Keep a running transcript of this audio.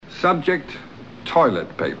Subject,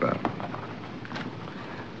 toilet paper.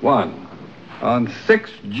 1. On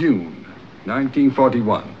 6 June,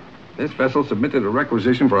 1941, this vessel submitted a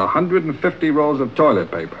requisition for 150 rolls of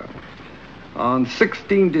toilet paper. On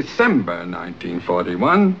 16 December,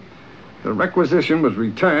 1941, the requisition was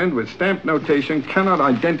returned with stamp notation, cannot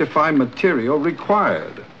identify material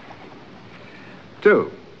required.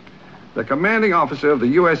 2. The commanding officer of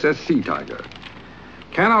the USS Sea Tiger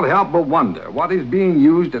cannot help but wonder what is being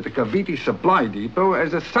used at the Cavite Supply Depot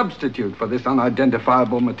as a substitute for this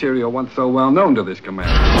unidentifiable material once so well known to this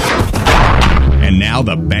commander. And now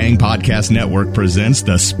the Bang Podcast Network presents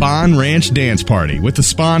the Spawn Ranch Dance Party with the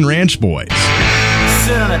Spawn Ranch Boys.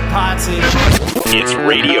 It's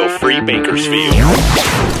Radio Free Bakersfield.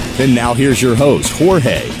 Then now here's your host,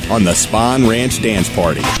 Jorge, on the Spawn Ranch Dance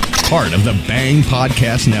Party, part of the Bang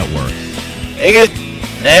Podcast Network.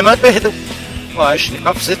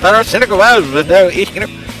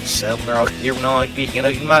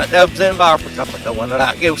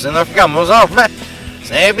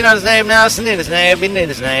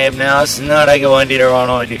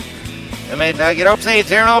 I mean, get up, say,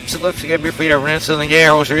 turn up, so let's get your feet over and so the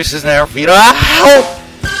air hose races now, feet out.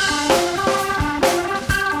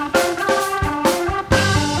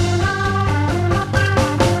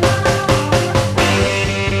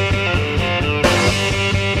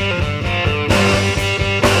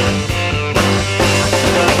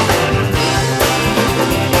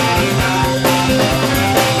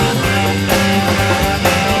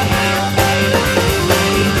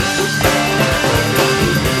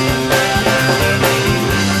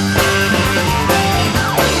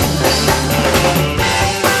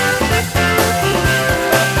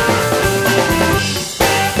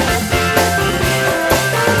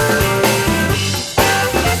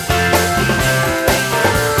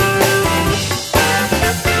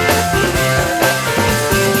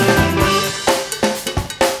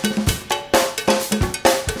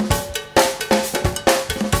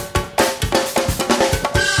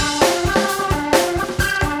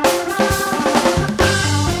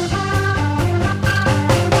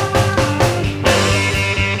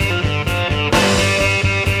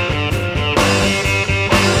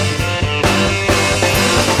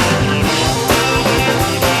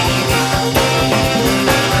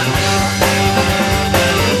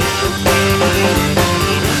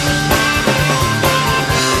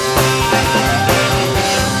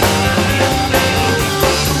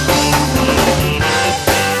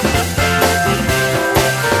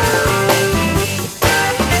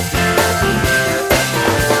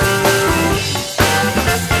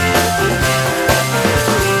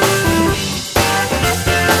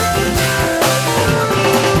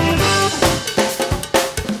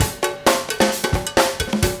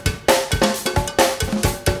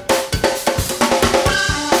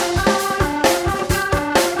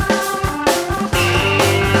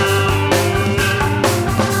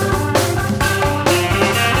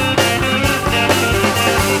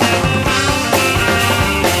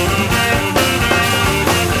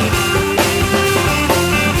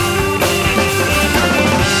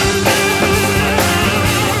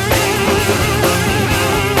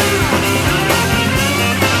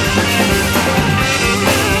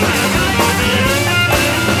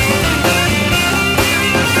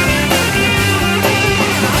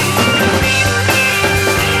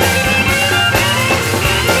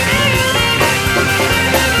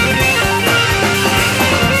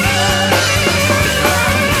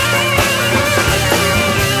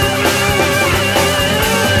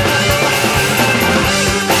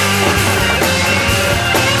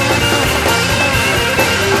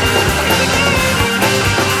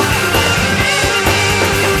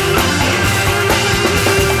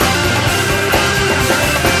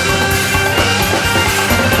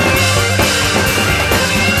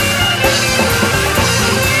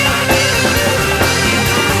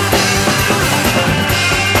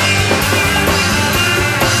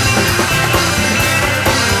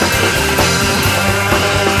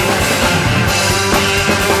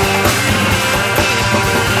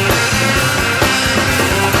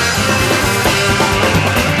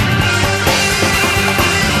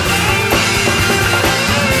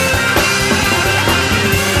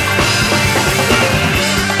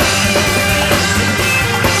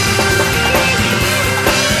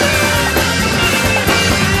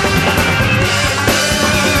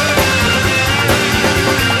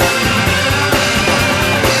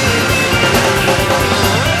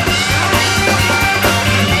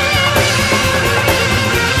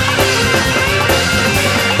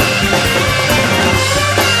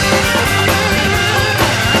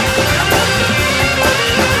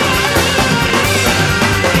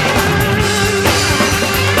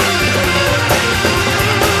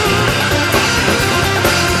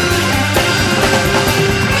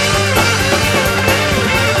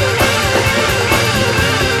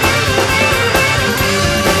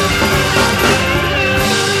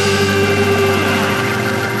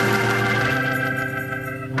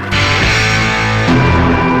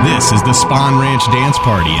 Spawn Ranch Dance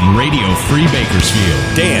Party in Radio Free Bakersfield.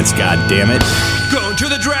 Dance, goddammit. Going to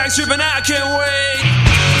the drag strip and I can't wait.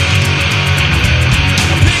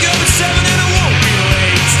 I'll pick up at 7 and I won't be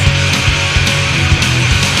late.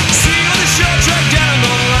 See you on the show track down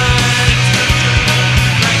the line.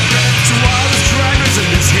 To all the draggers in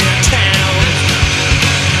this here town.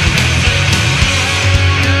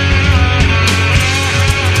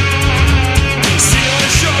 See you on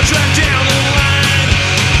the show track down the line.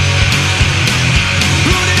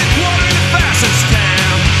 Who did quarter in the fastest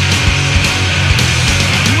town?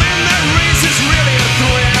 When that race is really a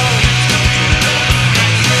thrill.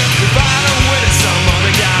 If I don't win it, some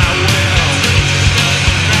other guy will.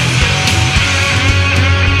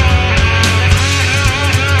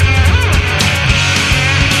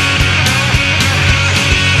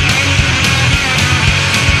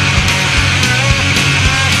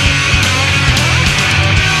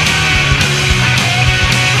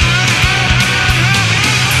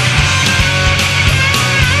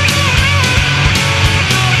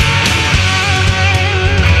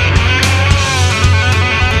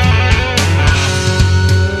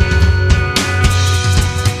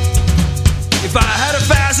 If I had a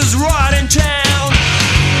fastest ride in town,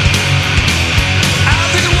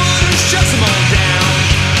 I'll be the one who shuts them all down.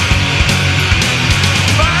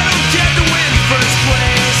 If I don't get the win first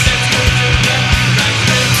place,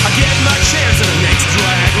 I get my chance in the next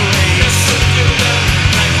drag race.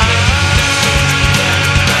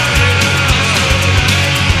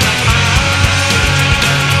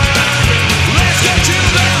 Let's get to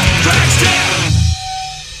the drag strip.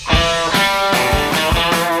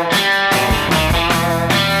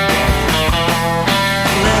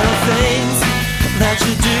 Little things that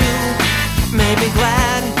you do make me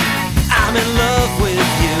glad I'm in love with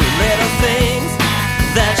you. Little things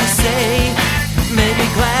that you say make me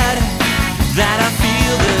glad that I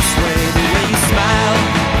feel this way. The way you smile,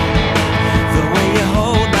 the way you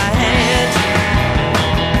hold my hand,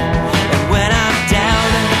 and when I'm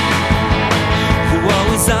down, you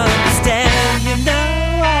always understand. You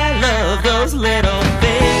know I love those little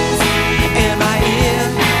things in my ear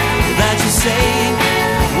that you say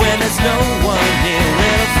when there's no one near.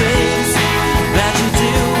 Little things that you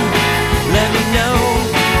do let me know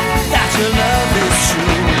that your love is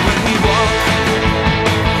true. When we walk,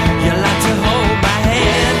 you like to hold my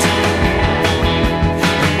hand,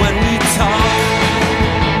 and when we talk,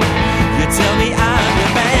 you tell me I'm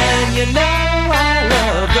your man. You know I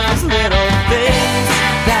love those little things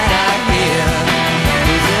that I hear,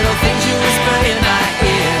 those little things you whisper in my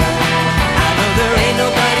ear. I know there ain't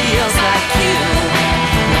nobody else like you.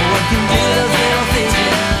 No one can do those little things you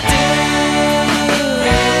do.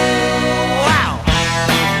 Wow.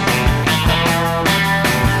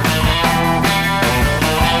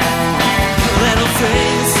 Little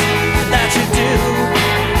things that you do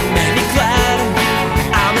make me glad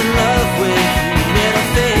I'm in love with you. Little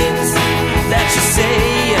things that you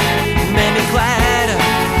say make me glad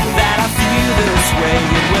that I feel this way.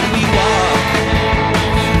 And when we walk,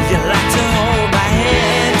 you like to hold my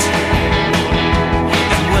hand,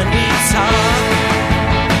 and when we talk,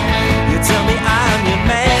 you tell me I'm your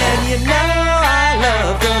man. You know I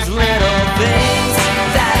love those little things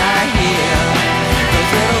that I hear,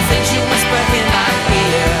 those little things you whisper in my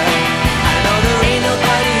ear. I know there ain't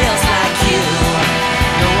nobody else like you.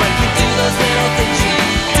 No one can do those little things you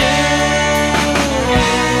do.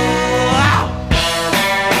 Wow.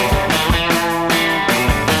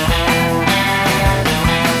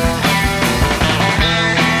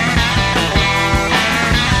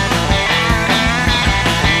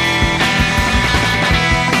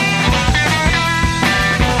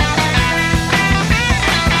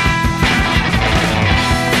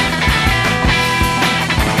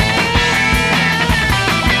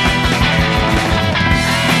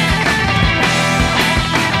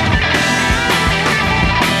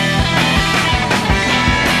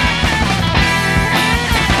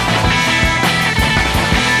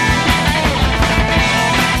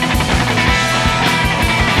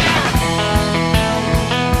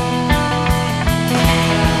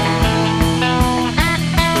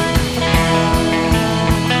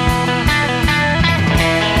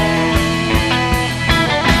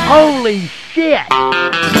 Holy shit!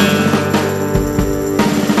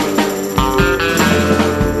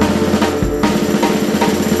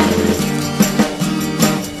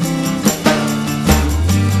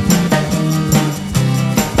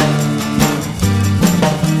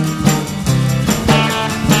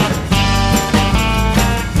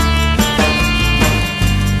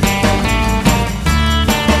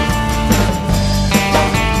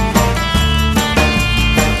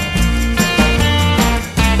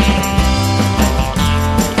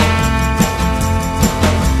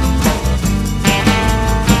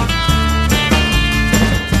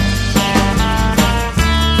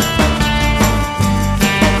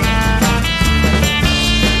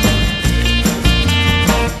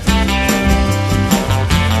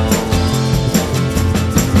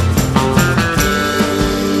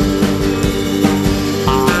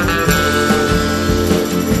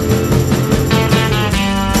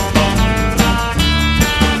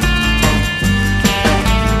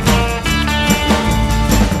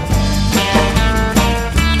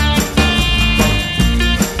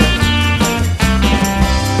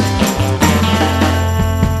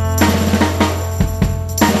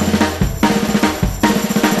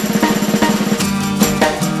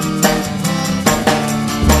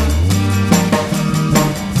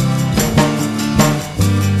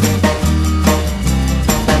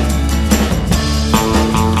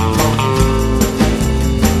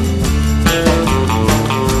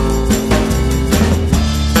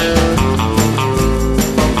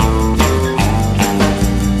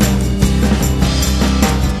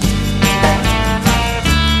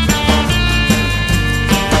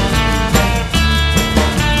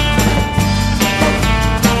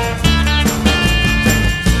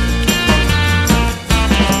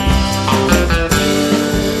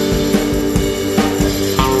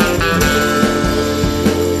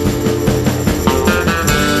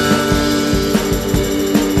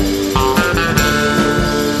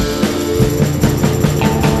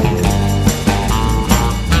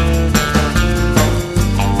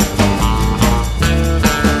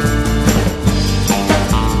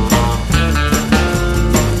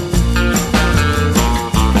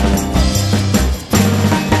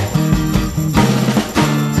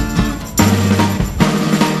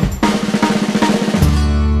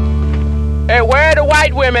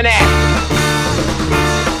 women at?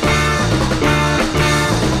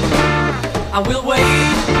 I will wait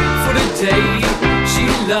for the day she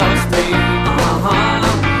loves me,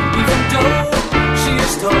 even though she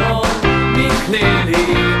has told me clearly,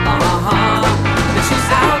 that she's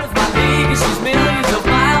out of my league and she's millions of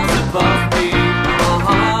miles above me,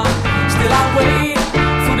 still I wait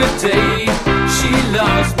for the day she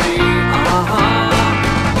loves me,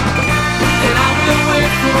 and I will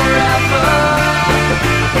wait forever,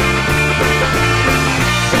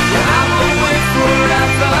 yeah, I will wait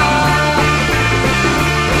forever.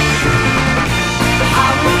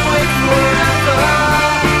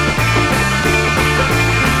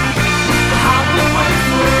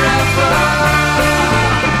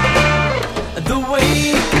 The way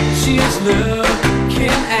she is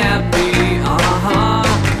looking at me,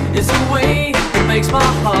 is a way that makes my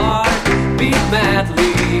heart beat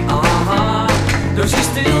madly, though she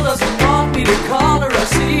still doesn't want me to call her or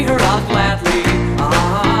see her out gladly,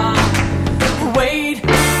 wait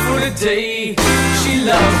for the day she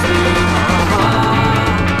loves me,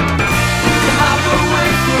 I will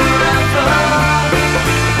wait forever,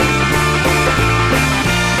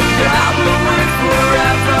 yeah, I will wait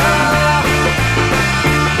forever.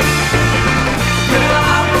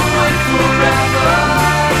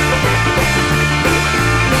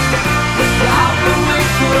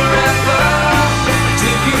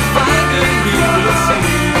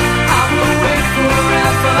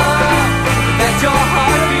 Your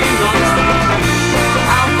heart belongs to me.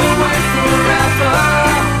 I will wait forever.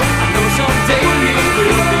 I know someday you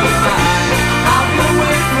will be mine. I will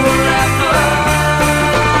wait forever.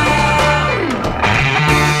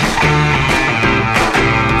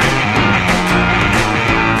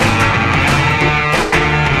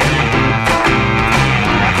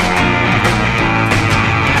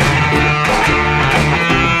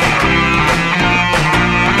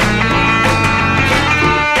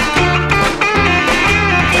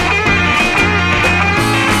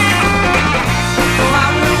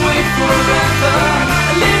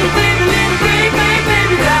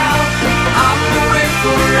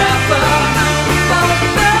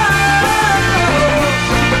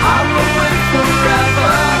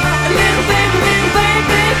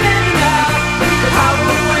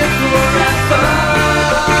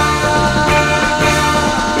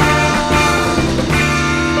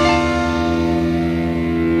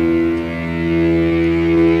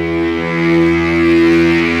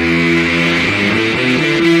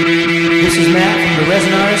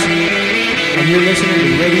 You're listening to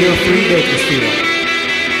Radio Free Bakersfield.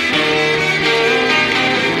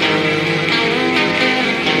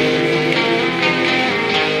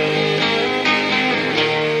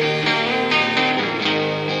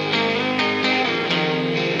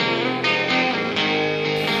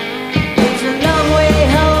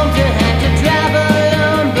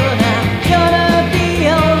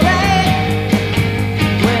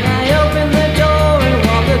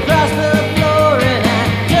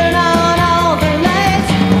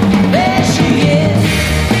 She is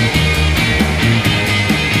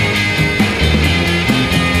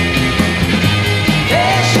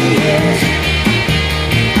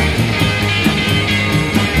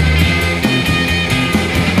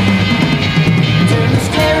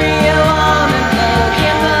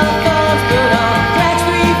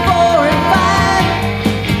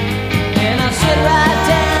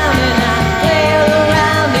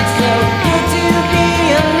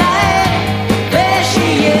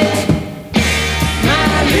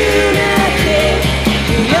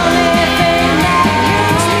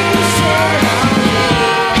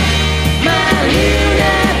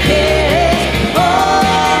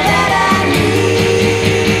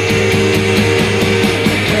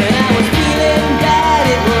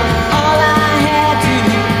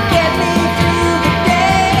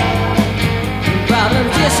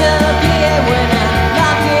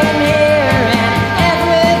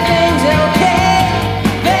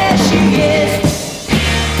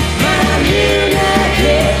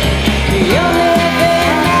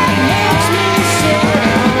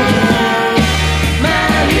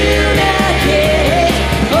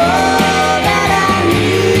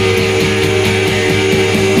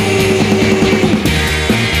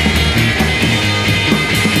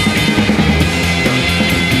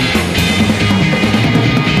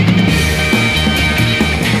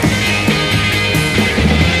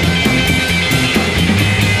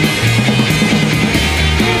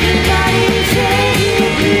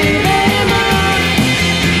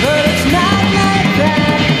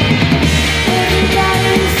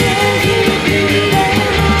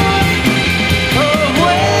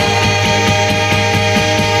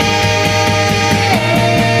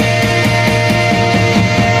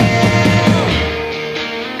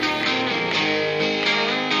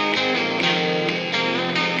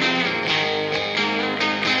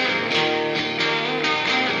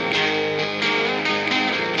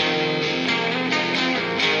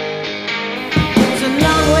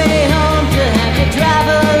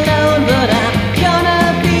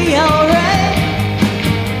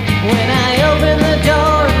open the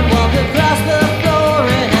door and walk across the floor,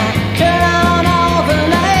 and I turn on all the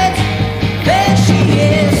lights. There she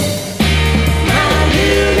is, my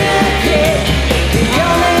lunatic, the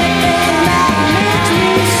only thing that makes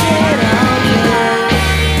me sit on love.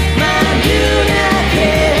 My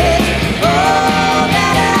lunatic, all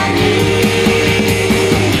that I need.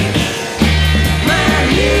 My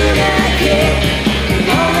lunatic, the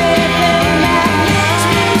only thing that makes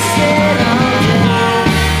me sit on love.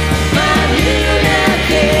 My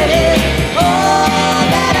lunatic, all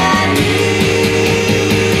that I need.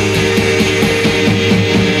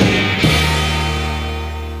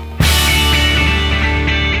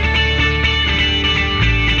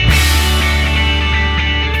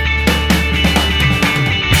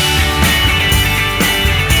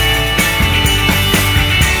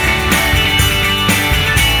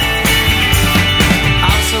 I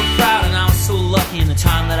was so proud and I was so lucky in the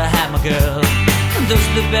time that I had my girl. And those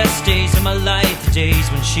are the best days of my life, the days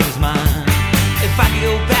when she was mine. If I could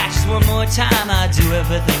go back just one more time, I'd do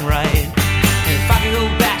everything right. If I could go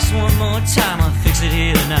back just one more time, I'd fix it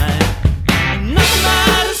here tonight. And nothing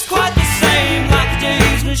matters quite the same like the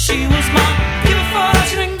days when she was mine. Give me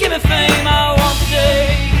fortune and give me fame, I want the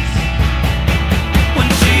days when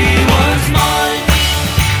she was mine.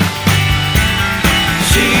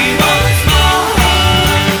 She was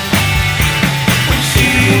mine. When she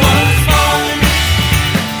was mine.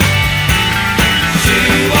 She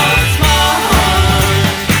was mine.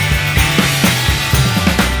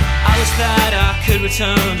 I wish that I could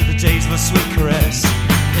return to the days of a sweet caress.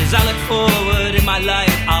 As I look forward in my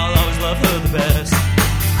life, I'll always love her the best.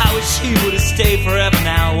 I wish she would have stayed forever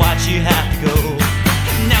now. Why'd she have to go?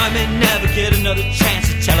 Now I may never get another chance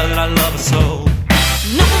to tell her that I love her so.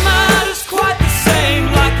 Nothing matters quite the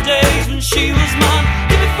same like the days when she was mine.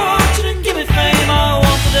 Give me fortune and give me fame, I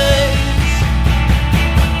want the days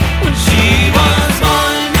when she was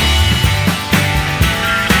mine.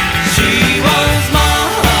 She was mine.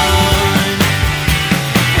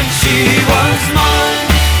 When she was mine.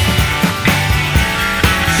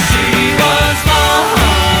 She was mine.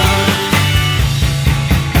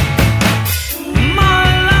 My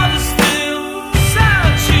love is still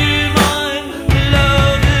such mine.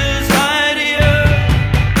 Love is right here.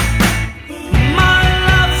 My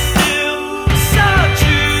love is still such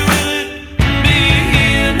will it be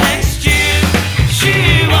here next year. She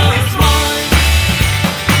was mine.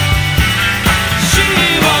 She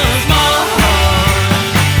was mine.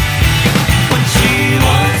 When she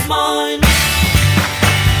was mine.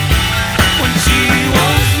 When she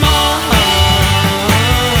was mine.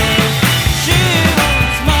 She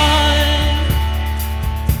was mine.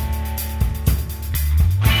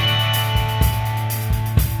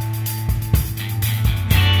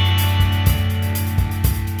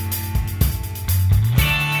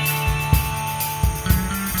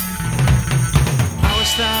 I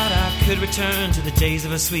wish that I could return to the days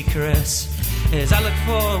of a sweet caress. As I look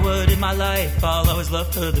forward in my life, I'll always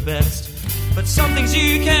love her the best. But some things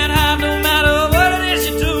you can't have no matter what it is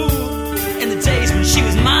you do. And the days when she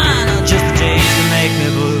was mine are just the days that make me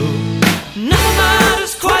blue. Nothing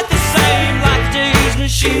matters quite the same like the days when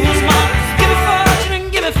she was mine. Give me fortune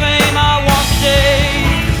and give me fame, I want the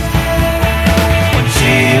days when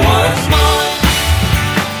she was mine.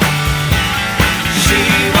 She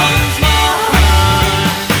was mine.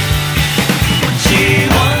 When she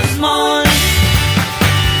was mine.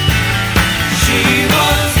 She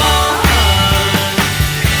was mine.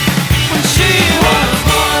 When she was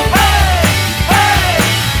mine. Hey, hey.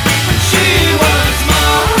 When she was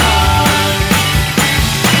mine.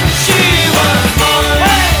 When she was mine.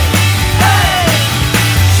 Hey, hey.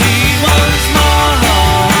 She was mine.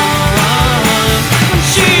 When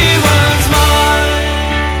she was mine.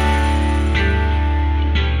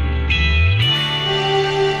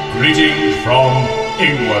 Greetings from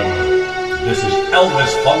England. This is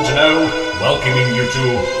Elvis Fontenot welcoming you to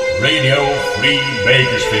Radio Free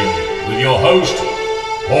Bakersfield with your host,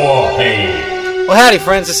 Jorge. Well, howdy,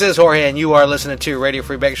 friends. This is Jorge, and you are listening to Radio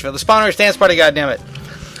Free Bakersfield, the Spawn Ranch Dance Party, goddammit.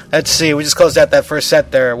 Let's see. We just closed out that first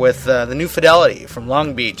set there with the New Fidelity from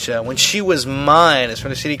Long Beach. When She Was Mine is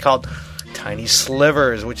from a CD called Tiny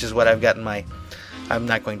Slivers, which is what I've got in my... I'm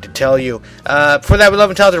not going to tell you. For that, we love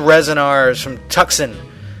and talented Resonars from Tucson,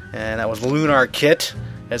 and that was Lunar Kit.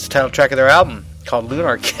 That's the title track of their album called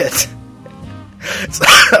Lunar Kit.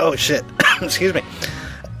 Oh, shit. Excuse me.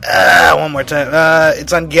 One more time.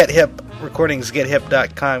 It's on Get Hip Recordings,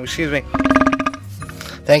 gethip.com. Excuse me.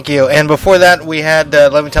 Thank you. And before that, we had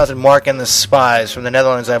love and talented Mark and the Spies from the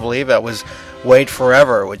Netherlands, I believe. That was Wait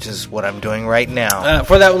Forever, which is what I'm doing right now.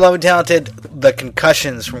 For that, love and talented The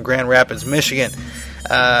Concussions from Grand Rapids, Michigan.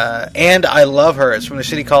 And I Love Her. It's from the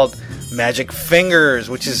city called Magic Fingers,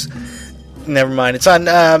 which is... Never mind. It's on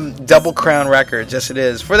Double Crown Records. Yes, it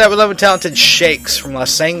is. For that, we love and talented Shakes from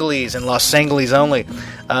Los Angeles and Los Angeles only.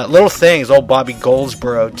 Little Things, old Bobby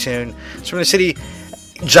Goldsboro tune. It's from the city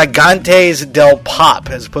Gigantes del Pop,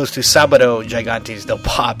 as opposed to Sabado Gigantes del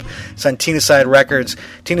Pop. It's on Tinaside Records,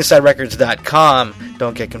 tinasiderecords.com.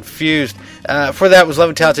 Don't get confused. For that was love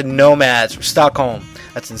and talented Nomads from Stockholm.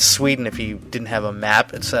 That's in Sweden if you didn't have a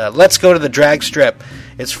map. It's Let's Go to the Drag Strip.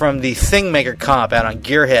 It's from the Thingmaker comp out on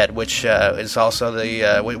Gearhead, which is also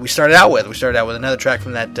the we started out with. We started out with another track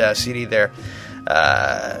from that CD there.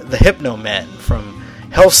 The Hypno Men from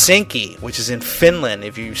Helsinki, which is in Finland,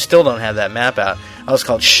 if you still don't have that map out. That was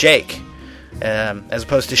called Shake, as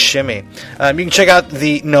opposed to Shimmy. You can check out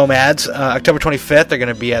the Nomads. October 25th, they're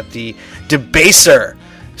going to be at the Debaser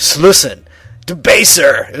Slussen.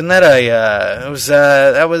 Debaser, isn't that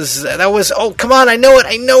that was oh, come on, I know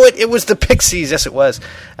it, it was the Pixies. Yes, it was.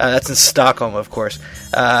 That's in Stockholm, of course.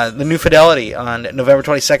 The New Fidelity on November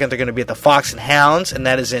 22nd, they're going to be at the Fox and Hounds, and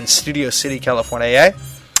that is in Studio City, California.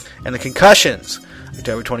 And the Concussions,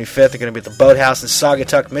 October 25th, they're going to be at the Boathouse in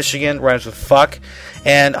Saugatuck, Michigan, rhymes with fuck.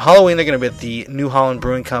 And Halloween, they're going to be at the New Holland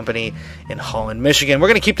Brewing Company in Holland, Michigan. We're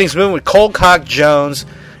going to keep things moving with Cold Cock Jones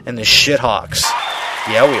and the Shithawks.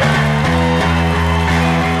 Yeah, we are.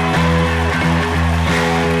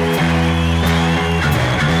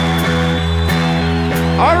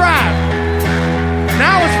 All right,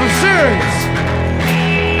 now it's for serious.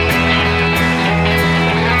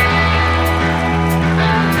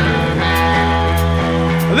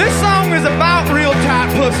 This song is about real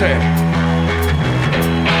tight pussy.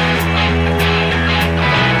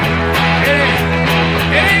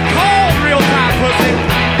 It ain't called real tight pussy,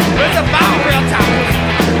 but it's about real tight pussy.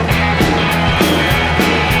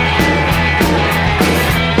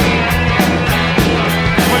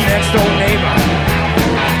 My next door neighbor.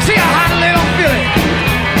 She a hot little filly.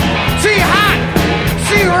 She hot.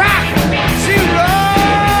 She rock. She roll.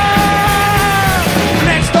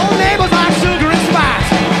 Next door neighbors like sugar and spice.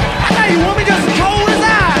 I tell you, woman just as cold as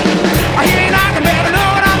ice. He ain't knocking, baby, know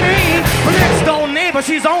what I mean. My next door neighbor,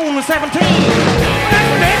 she's only 17. My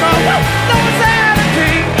next neighbor, only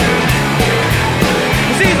 17.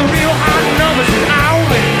 She's a real hot number. She's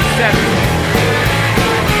only 17.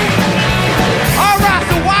 All right,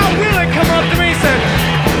 so Wild Willie come up to me and said,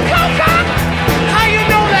 how you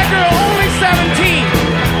know that girl only 17?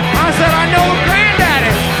 I said, I know her granddaddy.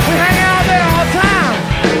 We hang out there all the time.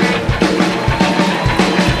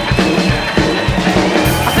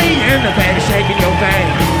 I see you in the baby shaking your thing.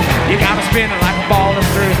 You got me spinning like a ball of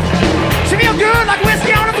string. She feel good like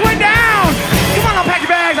whiskey on its way down. Come on, I'll pack your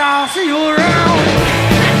bags, I'll see you around.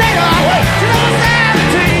 She's only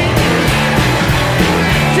 17.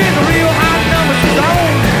 She's a real hot number, she's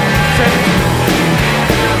only 17.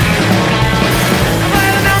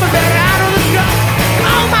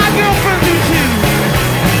 Girlfriend do too.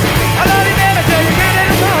 I love you, baby, till you can't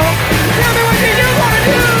let it go. Tell me what you wanna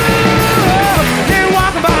do. You're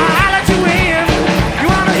walking by, I let you in.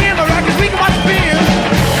 You wanna hear my records, we can watch the film.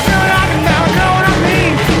 You know what I'm talking about, know what I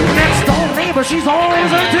mean. Next door neighbor, she's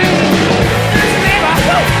always 17. Next neighbor,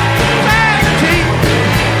 17.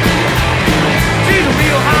 She's a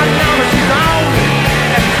real hot number, she's only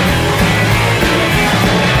 17.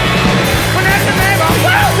 Well, next neighbor,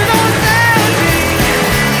 she's only 17.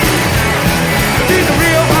 She's a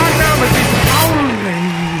real hot number, she's only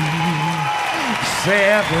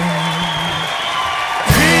 17.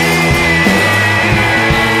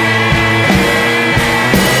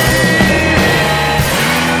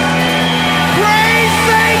 Praise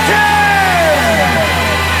Satan!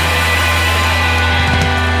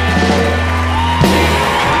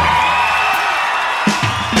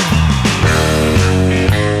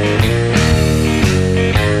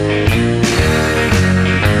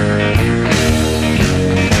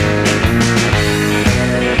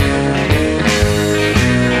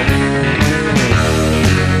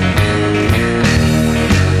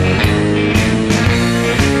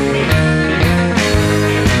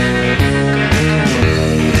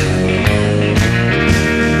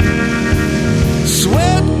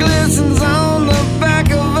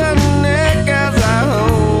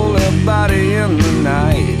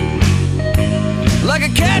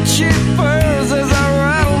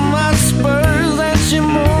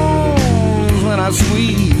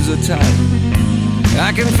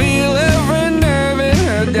 I can feel every nerve in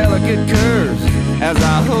her delicate curves as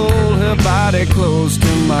I hold her body close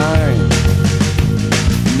to mine.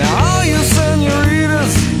 Now all you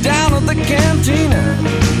senoritas down at the cantina,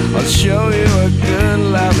 I'll show you a good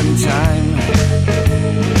loving time.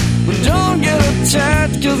 But don't get a chance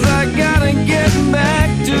 'cause I gotta get back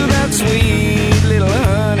to that sweet little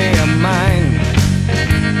honey of mine.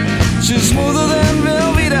 She's smoother than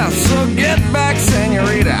Velveeta, so get back,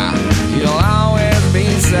 senorita. You'll always be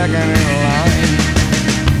second in line.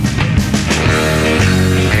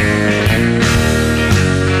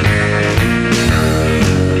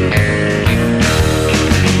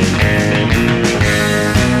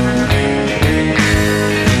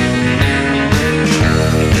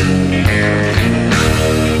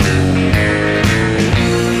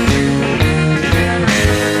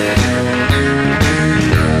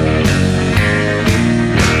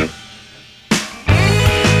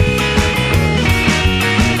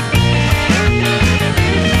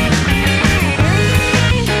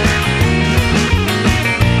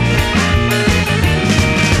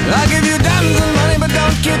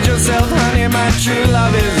 True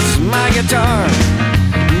love is my guitar.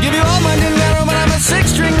 Give you all my dinero, but I'm a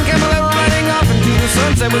six-string caballero riding off into the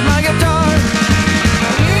sunset with my guitar.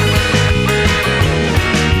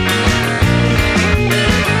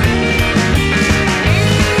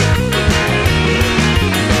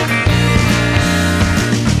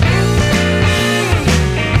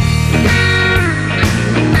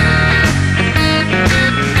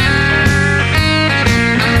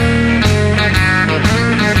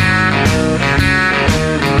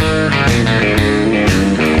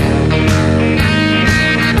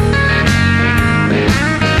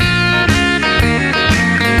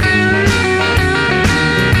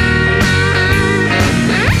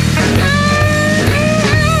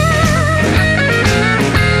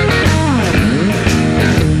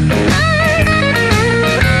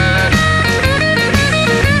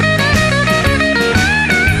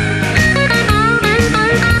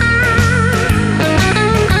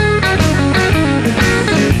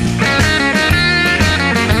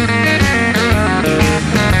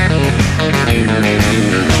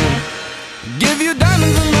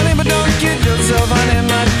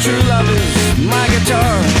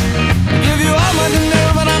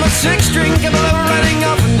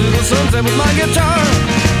 With my guitar.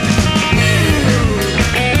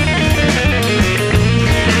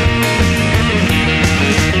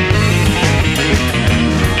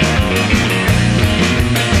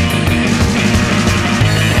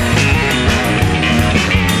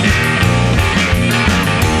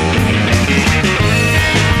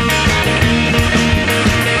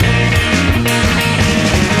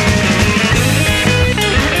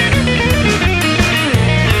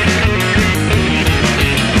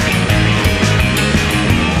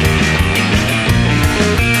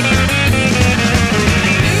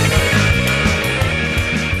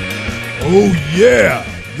 Oh yeah,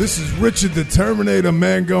 this is Richard the Terminator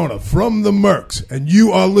Mangona from the Mercs, and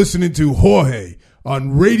you are listening to Jorge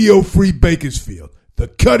on Radio Free Bakersfield, the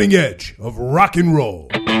cutting edge of rock and roll.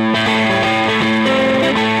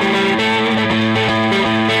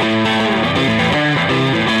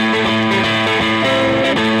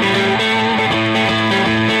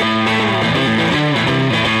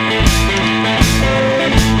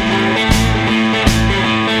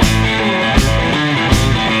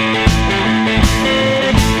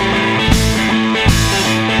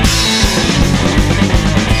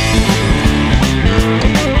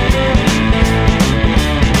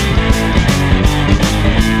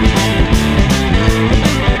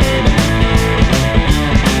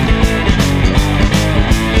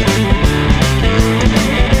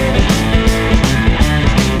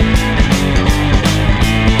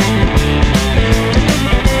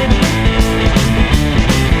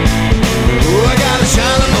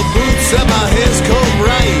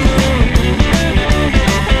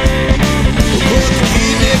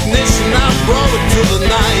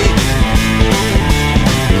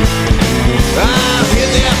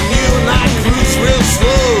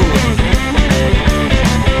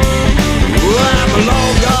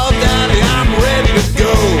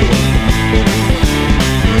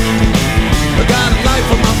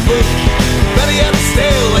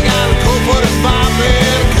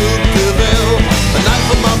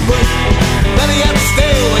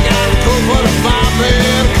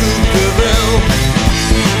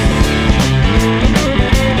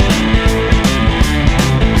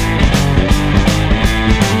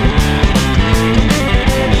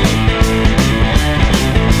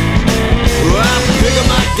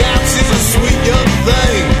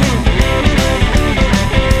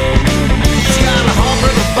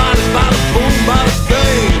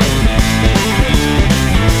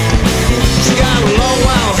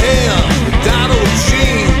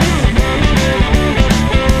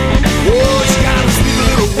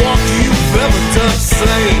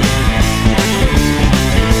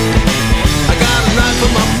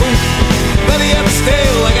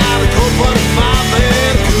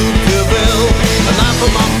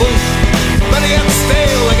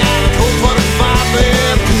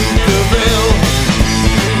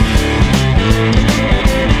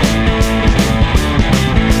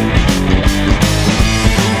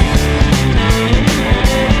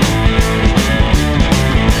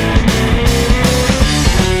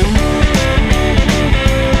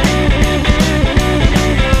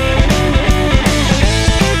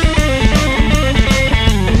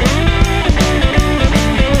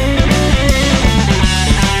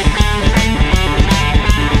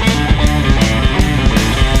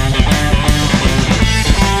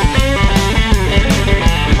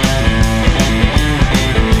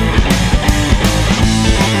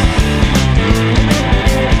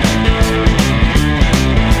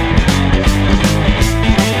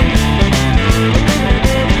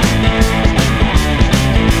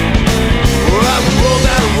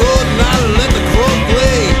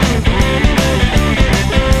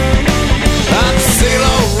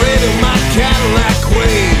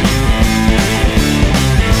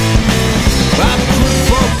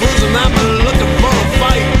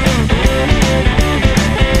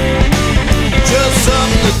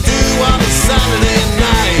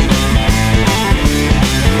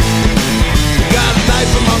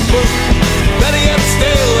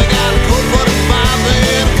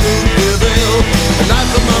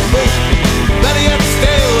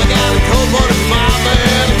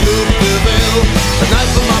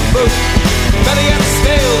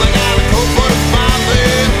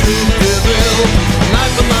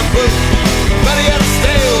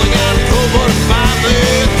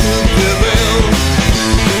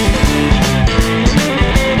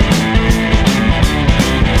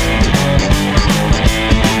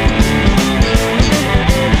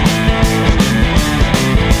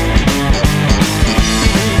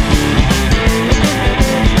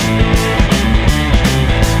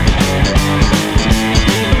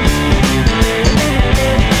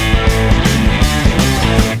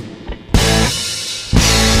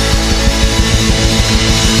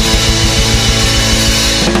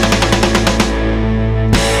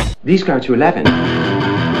 These go to 11.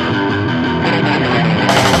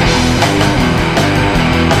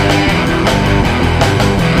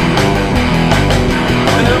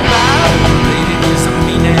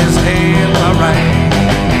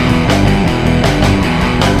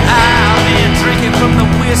 From the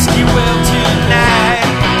whiskey well tonight.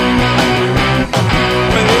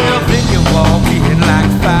 Well, then you walk in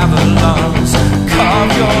like 5 alarms.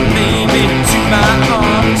 Carve your name into my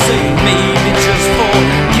arms. Say maybe just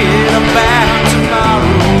forget about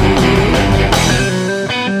tomorrow.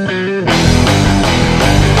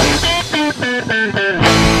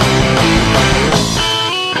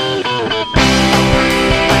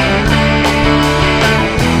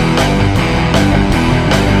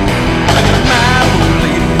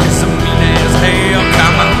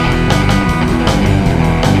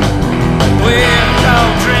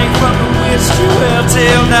 Well,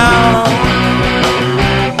 till now.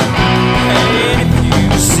 And if you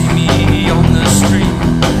see me on the street,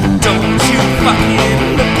 don't you fucking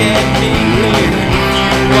look at me. If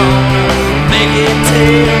you wanna make it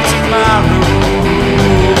till tomorrow.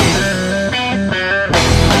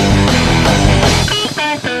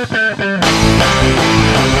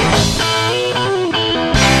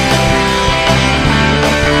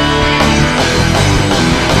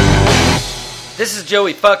 This is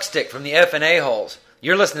Joey Fuckstick from the F&A Holes.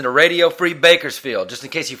 You're listening to Radio Free Bakersfield, just in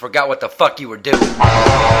case you forgot what the fuck you were doing.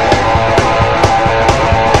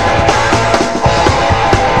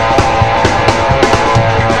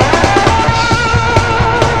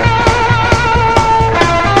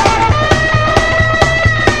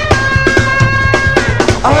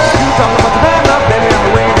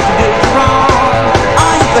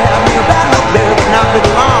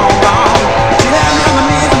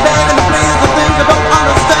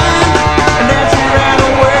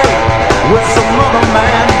 With some other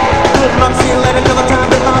man. Good luck, see you later till the time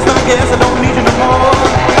they lost. I guess I don't need you no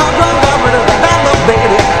more.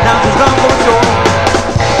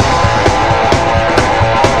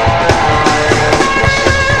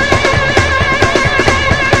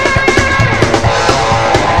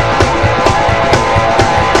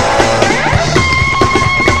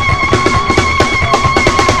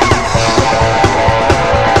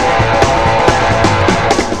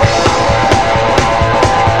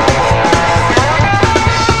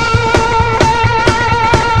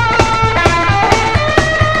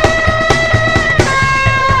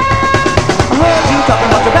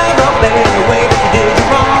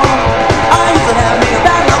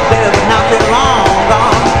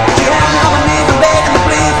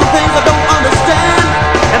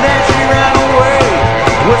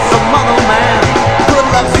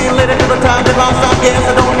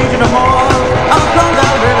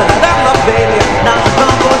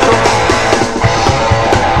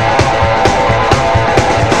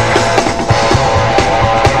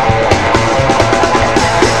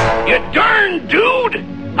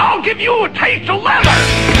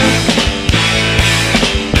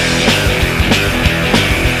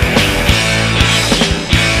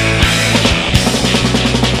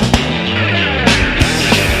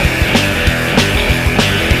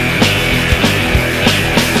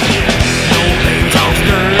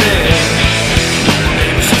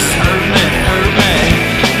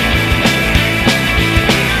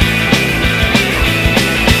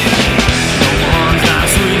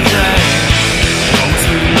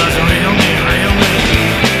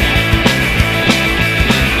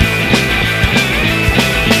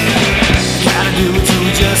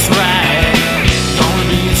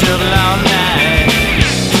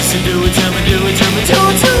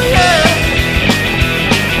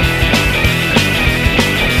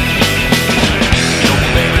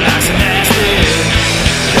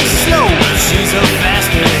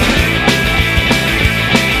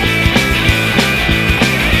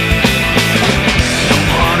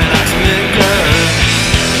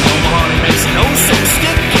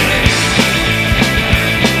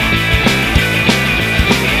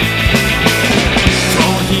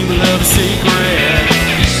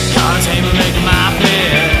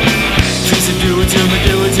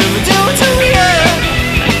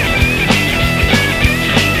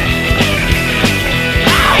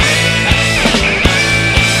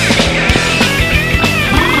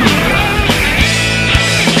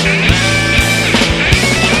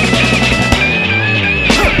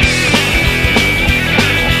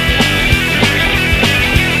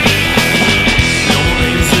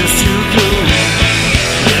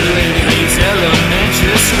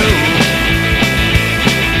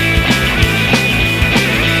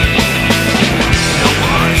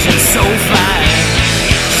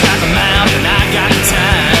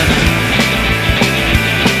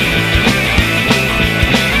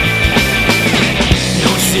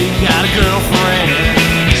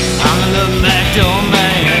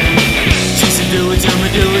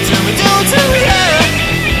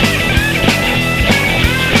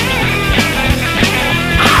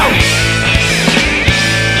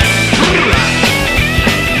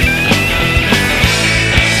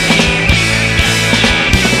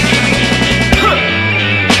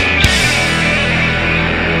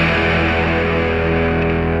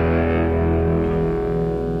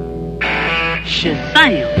 Shazam!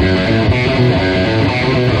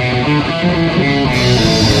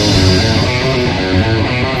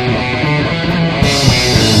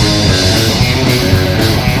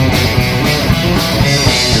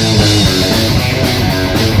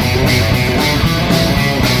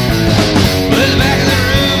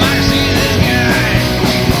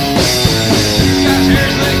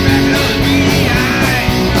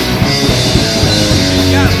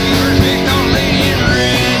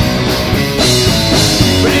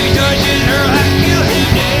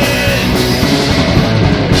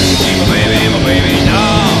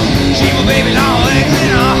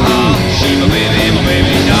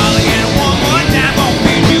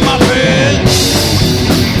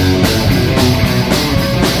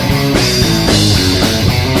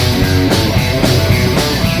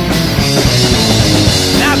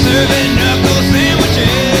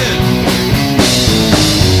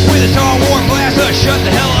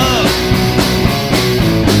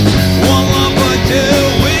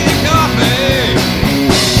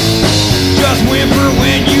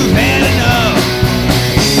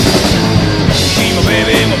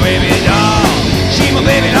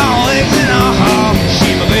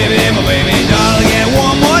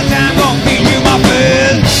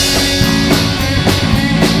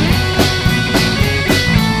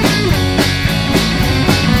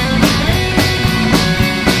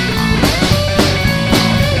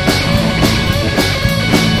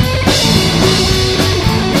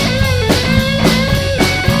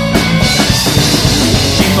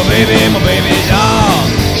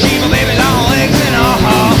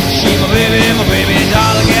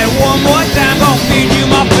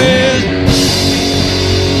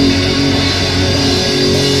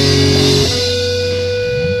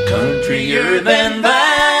 Countryer than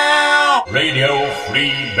thou. Radio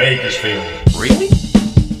Free Bakersfield. Really?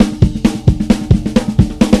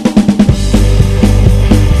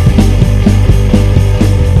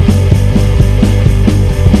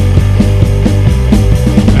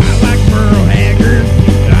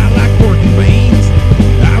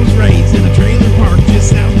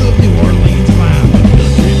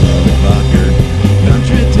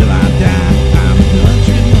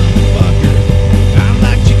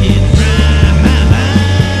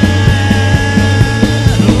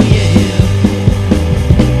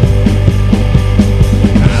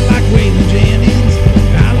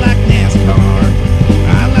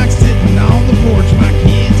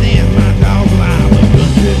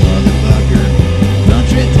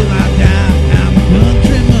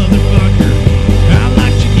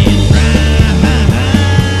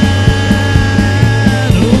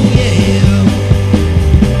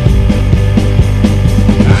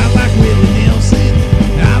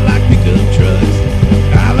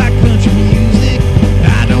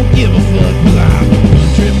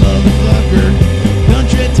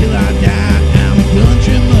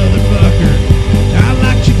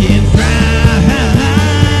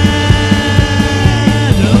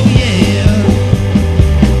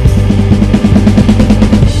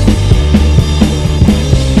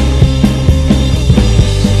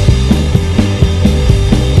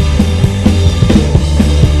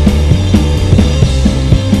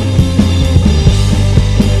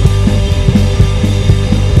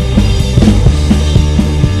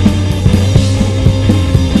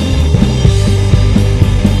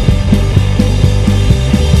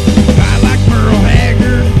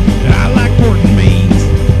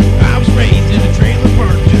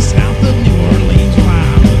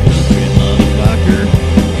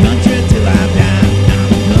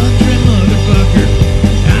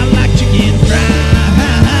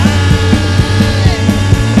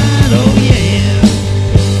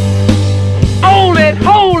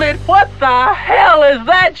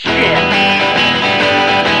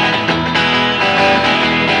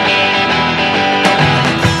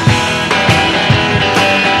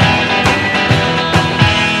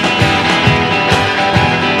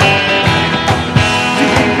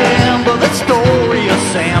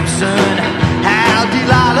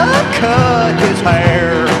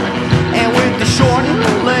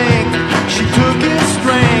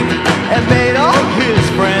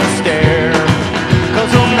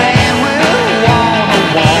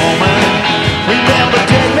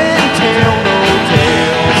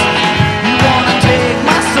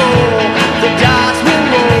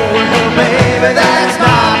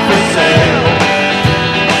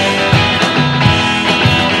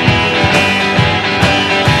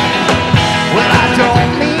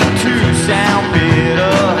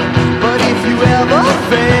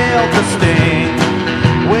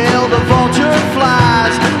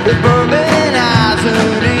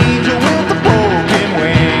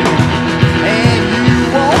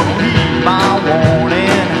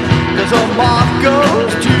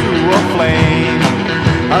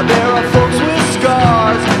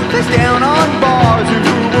 on bars who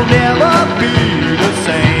will never be the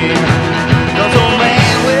same. 'Cause a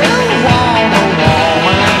man will want a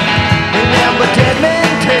woman. Remember dead men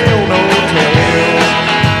tell no tales.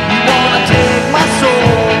 You wanna take my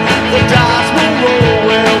soul, the dice will roll.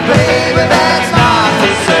 Well, baby, that's not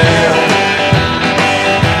for sale.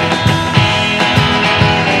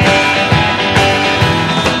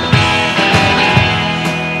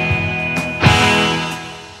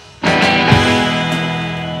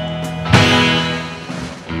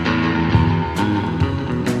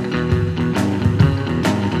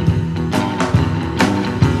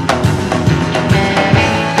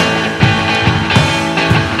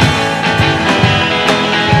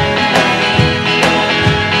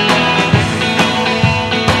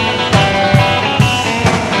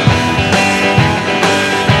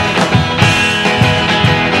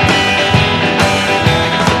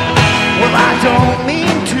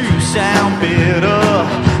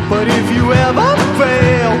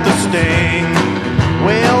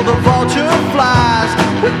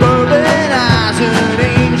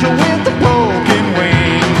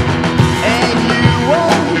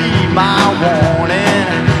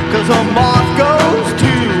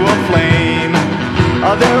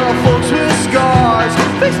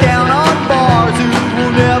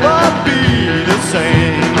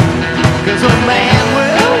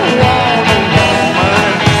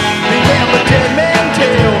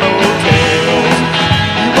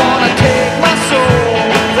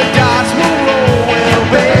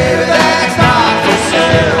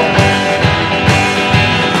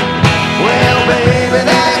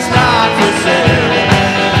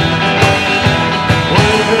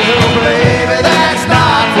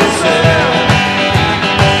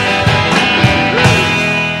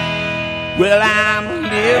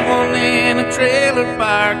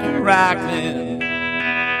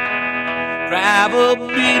 Drive a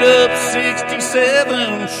beat up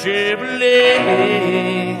 67 Chevrolet,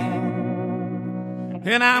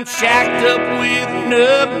 and I'm shacked up with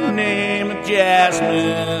another named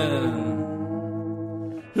Jasmine,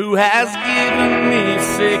 who has given me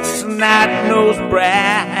 6 night-nosed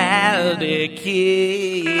bratty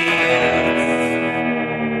kids.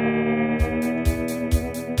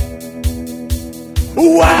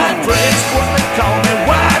 White dress, what they call me,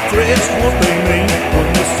 white dress, what they mean when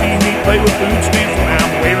they see me play with food stamps when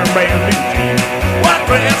I'm wearing brand new jeans. White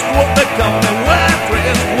dress, what they call me, white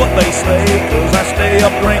dress, what they say, 'cause I stay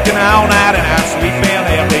up drinking all night and I sleep in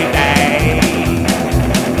every day.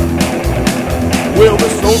 Well, the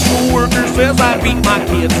social worker says I beat my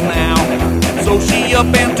kids now, so she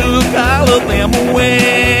up and took all of them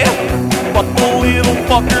away. But the little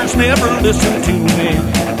fuckers never listen to me,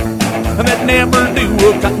 and they'd never do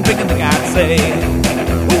a cotton picking thing I'd say.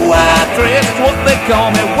 White dress, what they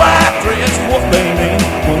call me, white dress, what they mean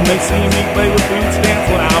when they see me play with food stamps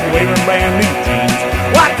when I'm wearing brand new jeans.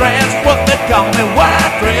 White dress, what they call me,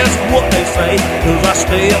 white dress, what they say, 'cause I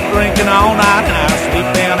stay up drinking all night and I sleep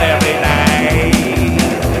in every day.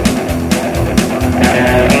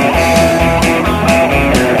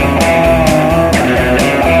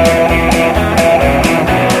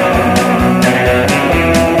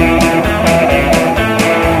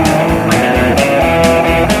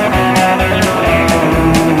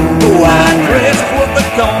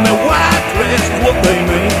 Call me white dress, what they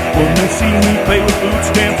mean when they see me play with food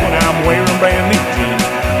stamps when I'm wearing brand new jeans.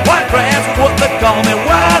 White dress, what they call me,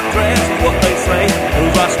 white dress, what they say,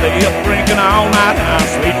 'cause I stay up drinking all night and I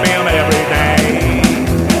sleep in every day.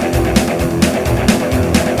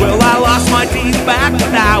 Well, I lost my teeth back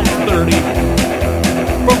when I was 30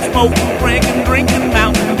 from smoking, drinking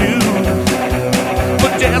Mountain Dew.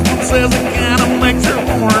 But Jasmine says it kinda makes her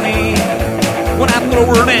horny when I throw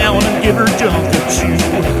her down and give her junk to chew.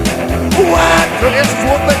 White dress,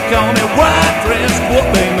 what they call me, white dress, what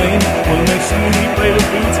they mean when they see me play the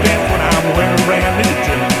food stamps when I'm wearing brand new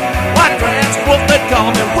jeans. White dress, what they call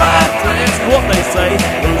me, white dress, what they say,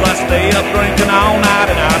 'cause I stay up drinking all night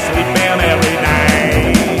and I sleep in every day.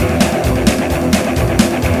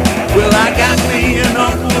 Well, I got me an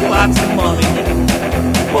uncle with lots of money,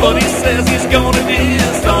 but he says he's gonna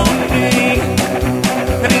diss on me,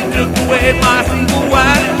 and he took away my single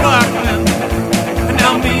white and Rockland, and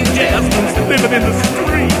now me and Jasmine's living in the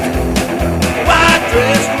street. White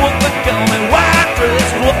dress, what they call me, white dress,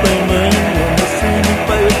 what they mean when they see me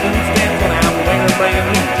play with food stamps when I'm wearing brand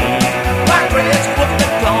new jeans. White dress, what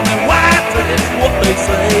they call me, white dress, what they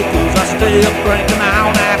say, 'cause I stay up drinking all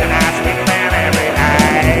night and I sleep in every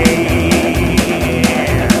day.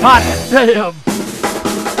 Hot damn!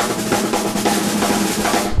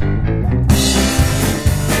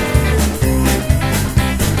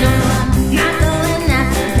 Not going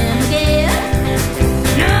after him again.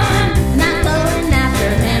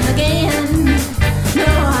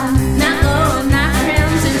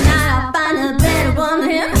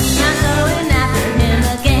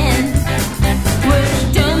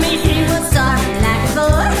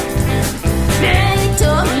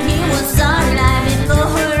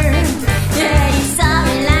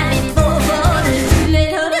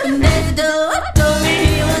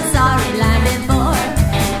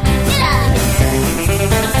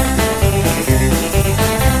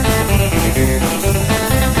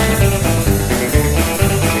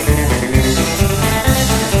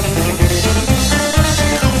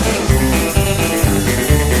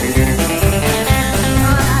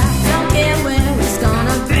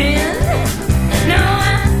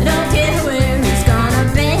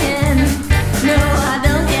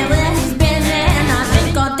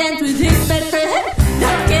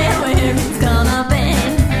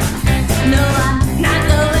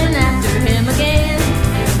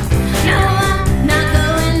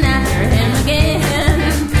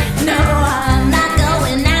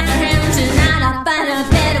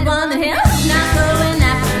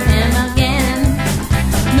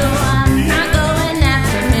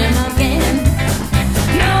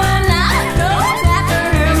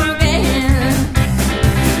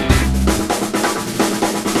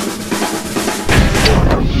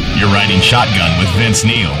 Shotgun with Vince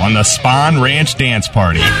Neil on the Spawn Ranch Dance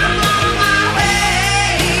Party.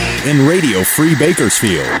 In Radio Free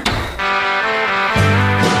Bakersfield.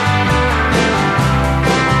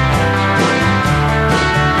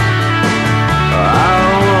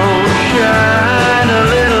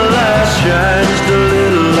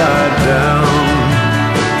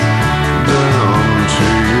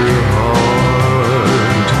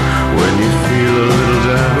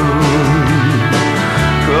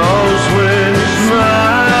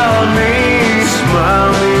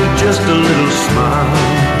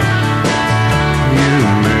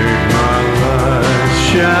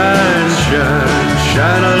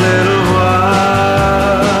 Shine a little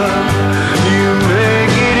while. You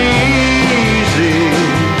make it easy,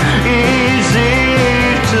 easy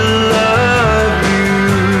to love you.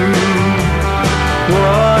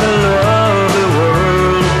 What a lovely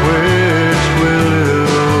world which we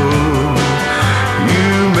live. You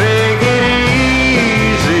make it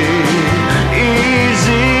easy,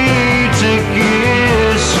 easy to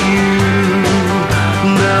kiss you.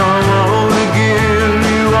 Now I wanna give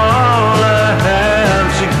you all I have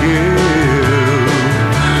to give.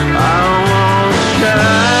 I want to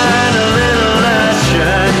shine a little light,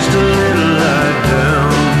 shine just a little light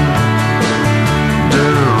down,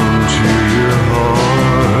 down to your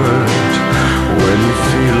heart when you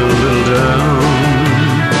feel a little down.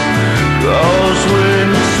 'Cause when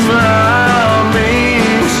you smile me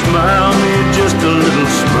just a little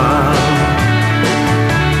smile.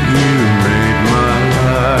 You made my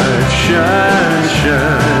light shine,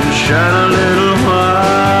 shine, shine a little while.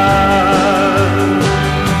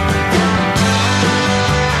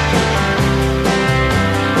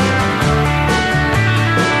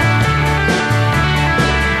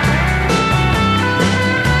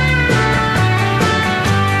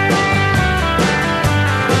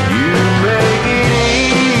 You make it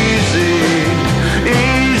easy,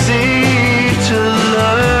 easy to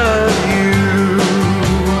love you.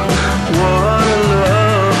 What a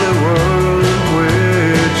lovely world in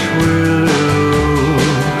which we live.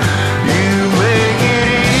 You make it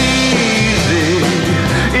easy,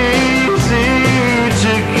 easy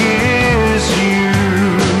to kiss you.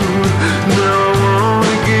 Now I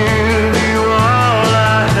wanna give you all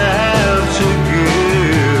I have to give.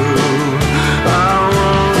 I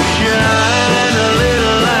wanna shine a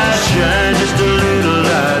little light, shine just a little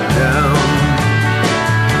light down,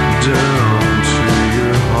 down to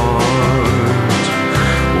your heart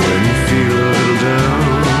when you feel a little down.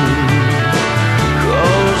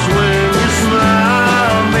 'Cause when you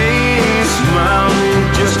smile me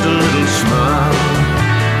just a little smile.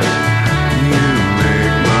 You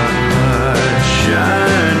make my light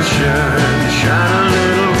shine, shine, shine a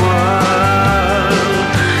little while.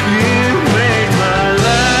 You make my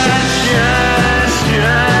light shine,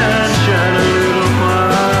 shine, shine a little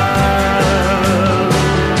while.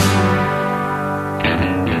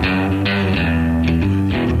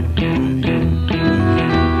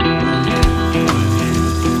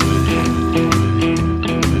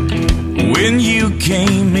 When you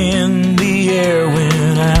came in, the air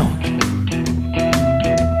went out,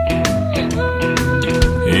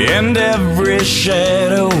 and every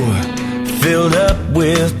shadow filled up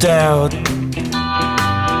with doubt.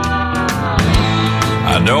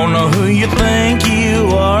 I don't know who you think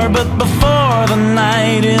you are, but before the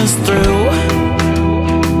night is through,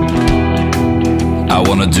 I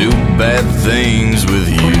wanna do bad things with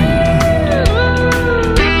you.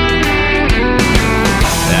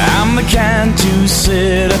 I'm the kind to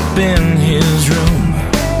sit up in his room,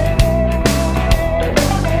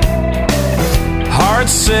 heart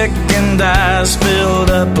sick and eyes filled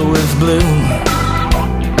up with blue.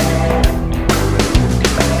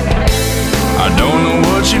 I don't know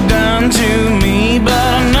what you've done to me, but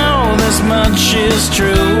I know this much is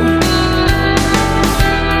true.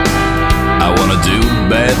 I wanna do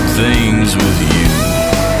bad things with you.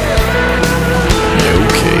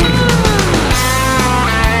 Okay.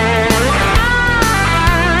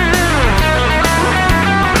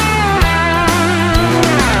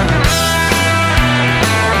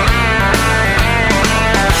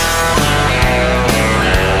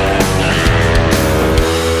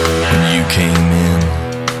 You came in,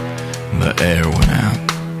 the air went out,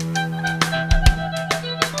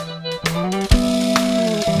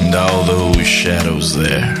 and all those shadows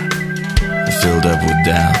there filled up with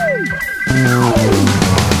doubt.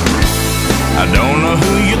 I don't know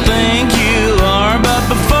who you think you are, but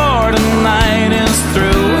before the night is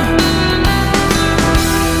through,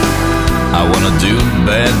 I wanna do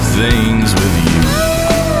bad things with you.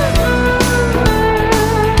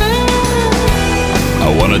 I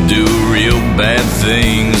wanna wanna do real bad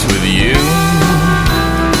things with you.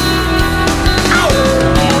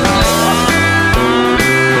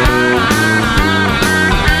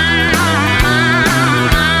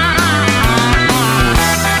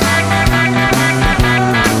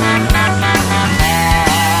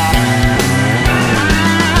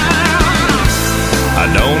 I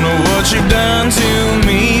don't know what you've done to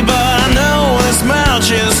me, but I know this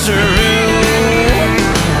much is true.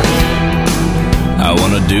 I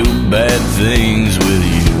wanna do bad things with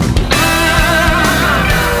you.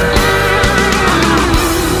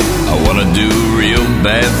 I wanna do real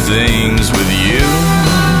bad things with you.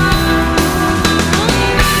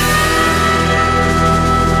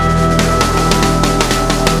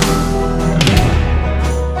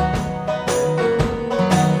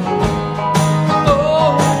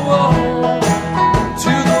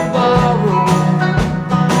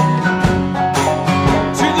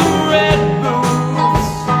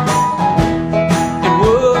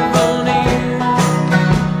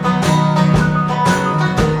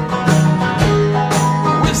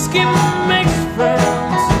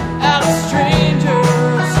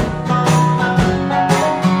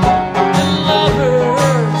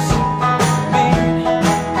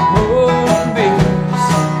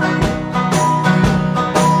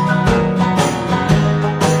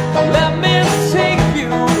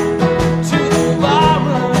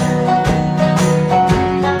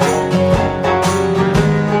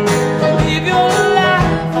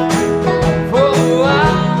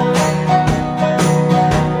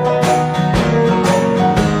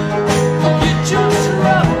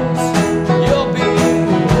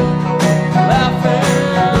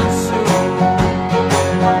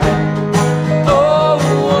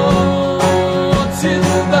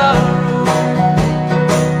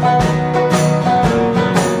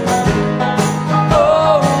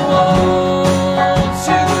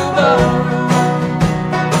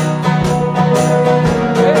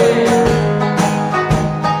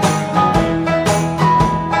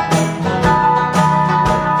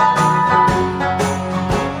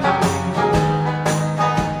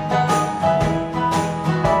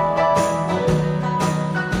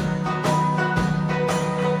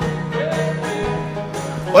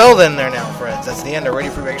 Well then there now, friends. That's the end of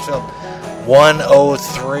Radio Free Bakersfield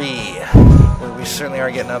 103. We certainly are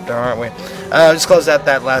getting up there, aren't we? Just close out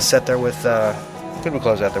that last set there with, could we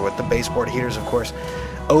close out there with the Baseboard Heaters, of course.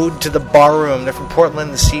 Ode to the Barroom. They're from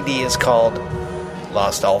Portland. The CD is called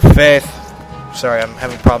Lost All Faith. Sorry, I'm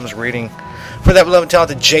having problems reading. For that beloved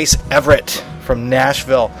talented Jace Everett from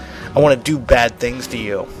Nashville. I want to do bad things to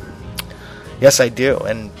you. Yes, I do,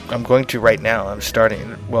 and I'm going to right now. I'm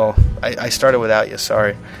starting. Well, I started without you,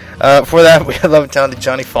 sorry. For that, we had love and talented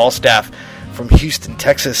Johnny Falstaff from Houston,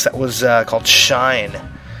 Texas. That was called Shine,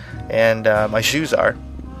 and my shoes are.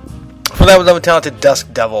 For that, we love and talented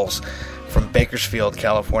Dusk Devils from Bakersfield,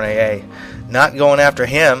 California. Not going after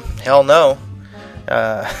him. Hell no.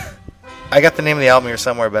 I got the name of the album here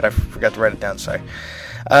somewhere, but I forgot to write it down, sorry.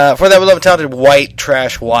 For that, we love and talented White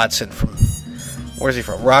Trash Watson from... Where's he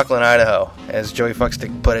from? Rockland, Idaho. As Joey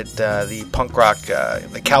Fuckstick put it, the punk rock,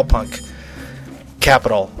 the cowpunk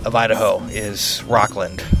capital of Idaho is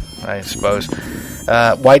Rockland, I suppose.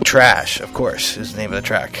 White Trash, of course, is the name of the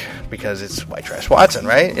track, because it's White Trash Watson,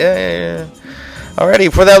 right? Yeah.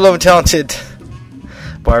 Alrighty, for that love and talented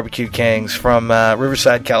Barbecue Kings from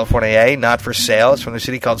Riverside, California. Not for sale. It's from the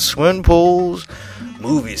city called Swimming Pools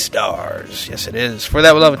Movie Stars. Yes, it is. For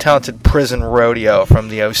that, we love a talented Prison Rodeo from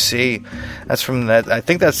the OC. That's from that. I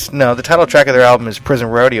think that's no. The title track of their album is Prison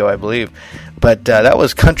Rodeo, I believe. But that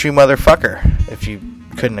was Country Motherfucker, if you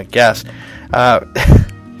couldn't have guessed.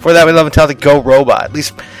 For that, we love a talented Go Robot. At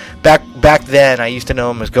least back then, I used to know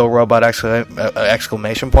them as Go Robot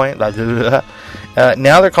exclamation point. Now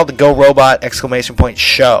they're called the Go Robot exclamation point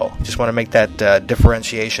Show. Just want to make that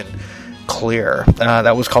differentiation clear.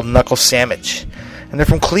 That was called Knuckle Sandwich. And they're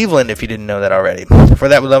from Cleveland, if you didn't know that already. For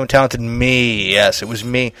that, we love and talented me. Yes, it was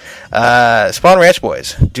me. Spawn Ranch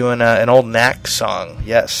Boys doing an old Knack song.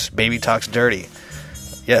 Yes, Baby Talks Dirty.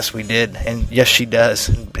 Yes, we did. And yes, she does.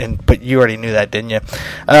 But you already knew that, didn't you?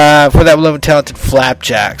 For that, we love and talented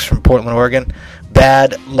Flapjacks from Portland, Oregon.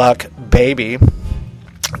 Bad Luck Baby.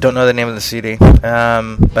 Don't know the name of the CD.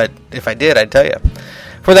 But if I did, I'd tell you.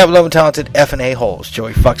 For that, we love and talented F&A Holes.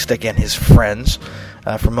 Joey Fuckstick and his friends.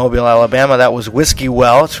 From Mobile, Alabama, that was Whiskey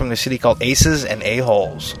Well. It's from the city called Aces and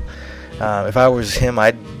A-Holes. If I was him,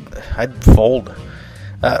 I'd fold.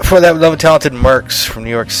 For that, love and talented Mercs from New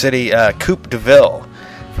York City, Coupe de Ville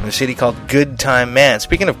from the city called Good Time Man.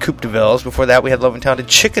 Speaking of Coupe de Villes, before that we had love and talented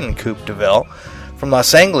Chicken Coupe de Ville from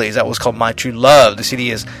Los Angeles. That was called My True Love. The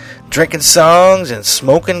CD is Drinking Songs and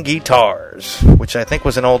Smoking Guitars, which I think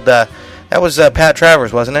was an old, that was Pat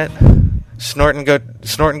Travers, wasn't it? Snorting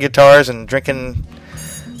guitars and drinking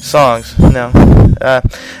songs. No.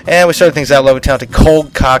 And we started things out, lovely, talented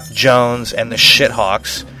Cold Cock Jones and the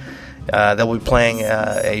Shithawks. They'll be playing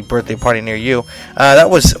a birthday party near you. That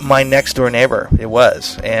was My Next Door Neighbor. It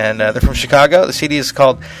was, and they're from Chicago. The CD is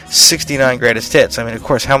called 69 Greatest Hits. I mean, of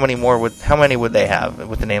course, how many would they have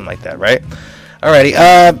with a name like that, right? Alrighty,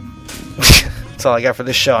 that's all I got for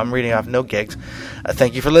this show. I'm reading off no gigs.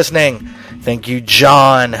 Thank you for listening. Thank you,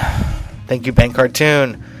 John. Thank you, Ben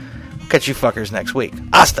Cartoon. We'll catch you fuckers next week.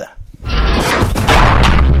 Hasta.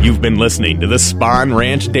 You've been listening to the Spawn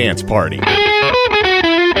Ranch Dance Party.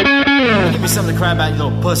 Give me something to cry about, you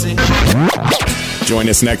little pussy. Join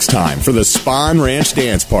us next time for the Spawn Ranch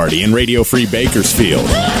Dance Party in Radio Free Bakersfield.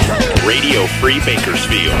 Radio Free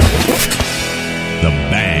Bakersfield. The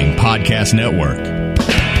Bang Podcast Network.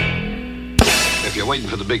 If you're waiting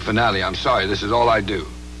for the big finale, I'm sorry. This is all I do.